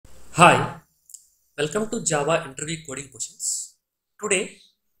Hi, welcome to Java interview coding questions. Today,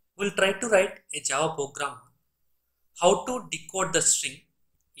 we'll try to write a Java program on how to decode the string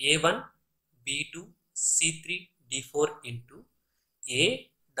a1b2c3d4 into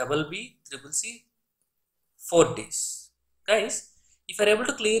abbcccd4. Guys, if you are able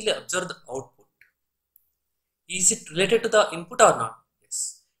to clearly observe the output, is it related to the input or not?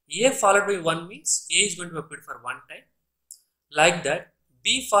 Yes. A followed by 1 means A is going to be appeared for 1 time. Like that,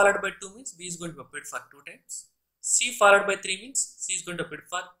 B followed by 2 means B is going to be appeared for 2 times. C followed by 3 means C is going to appear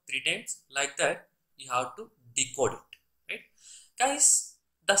for 3 times. Like that, you have to decode it. Right? Guys,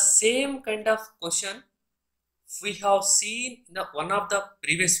 the same kind of question we have seen in one of the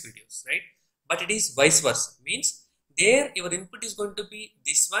previous videos, right? But it is vice versa. Means there your input is going to be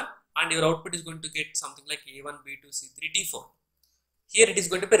this one and your output is going to get something like a1b2c3d4. Here it is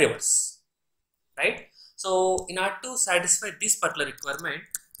going to be reverse, right? So in order to satisfy this particular requirement,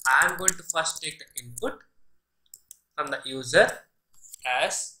 I am going to first take the input from the user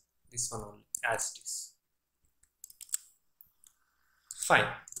as this one only, as it is. Fine.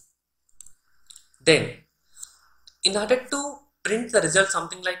 Then in order to print the result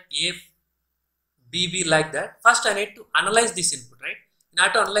something like A, B, B like that, first I need to analyze this input, right? In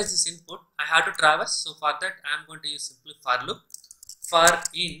order to analyze this input, I have to traverse. So for that, I am going to use simply for loop. For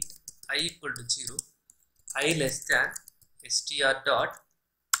int I equal to 0, I less than str dot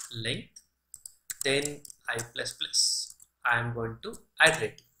length, then I plus plus. I am going to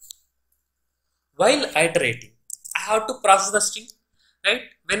iterate. While iterating, I have to process the string, right?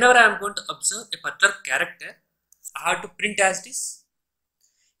 Whenever I am going to observe a particular character, I have to print as this.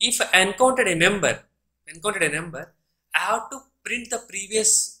 If I encountered a number, I have to print the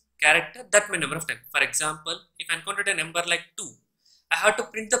previous character that many number of times. For example, if I encountered a number like 2, I have to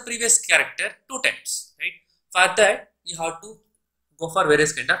print the previous character 2 times, right? For that, you have to go for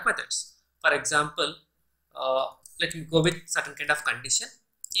various kind of methods. For example, let me go with certain kind of condition.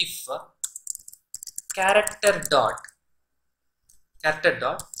 If character dot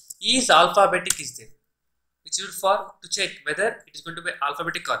is alphabetic is there, which is for to check whether it is going to be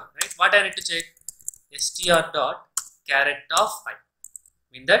alphabetic or not, right? What I need to check? str dot caret of I,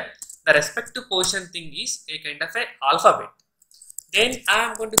 mean that the respective position thing is a kind of a alphabet. Then I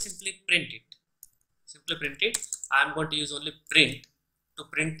am going to simply print it. I am going to use only print to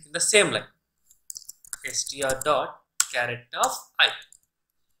print in the same line. str dot caret of I.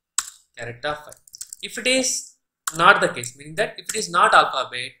 If it is not the case, meaning that if it is not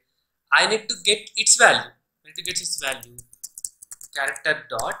alphabet, I need to get its value. Character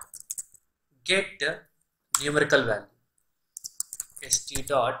dot get numerical value. st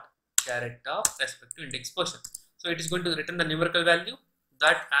dot caret of respective index position. So it is going to return the numerical value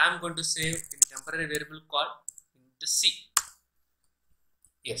that I am going to save in temporary variable called into C.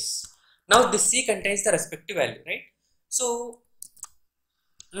 Yes. Now this C contains the respective value, right? So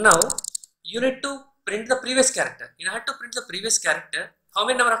now you need to print the previous character. In order to print the previous character, how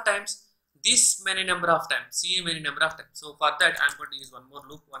many number of times? This many number of times. C many number of times. So for that I am going to use one more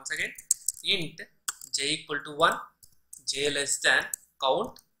loop once again. Int j equal to 1, j less than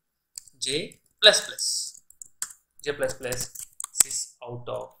count j plus plus. This is out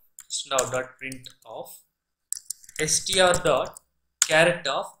of dot print of str dot caret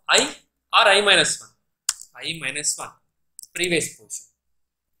of I or I minus 1 previous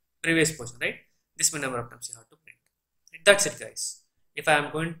portion, right? This many number of times you have to print. That's it, guys. If I am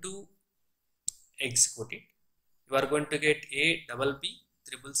going to execute it, you are going to get a double B,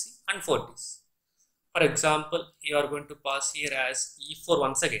 triple C and 4 Ds. For example, you are going to pass here as E4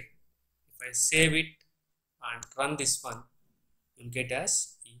 once again. If I save it and run this one, you will get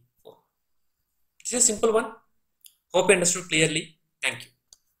as E4. This is a simple one. Hope you understood clearly. Thank you.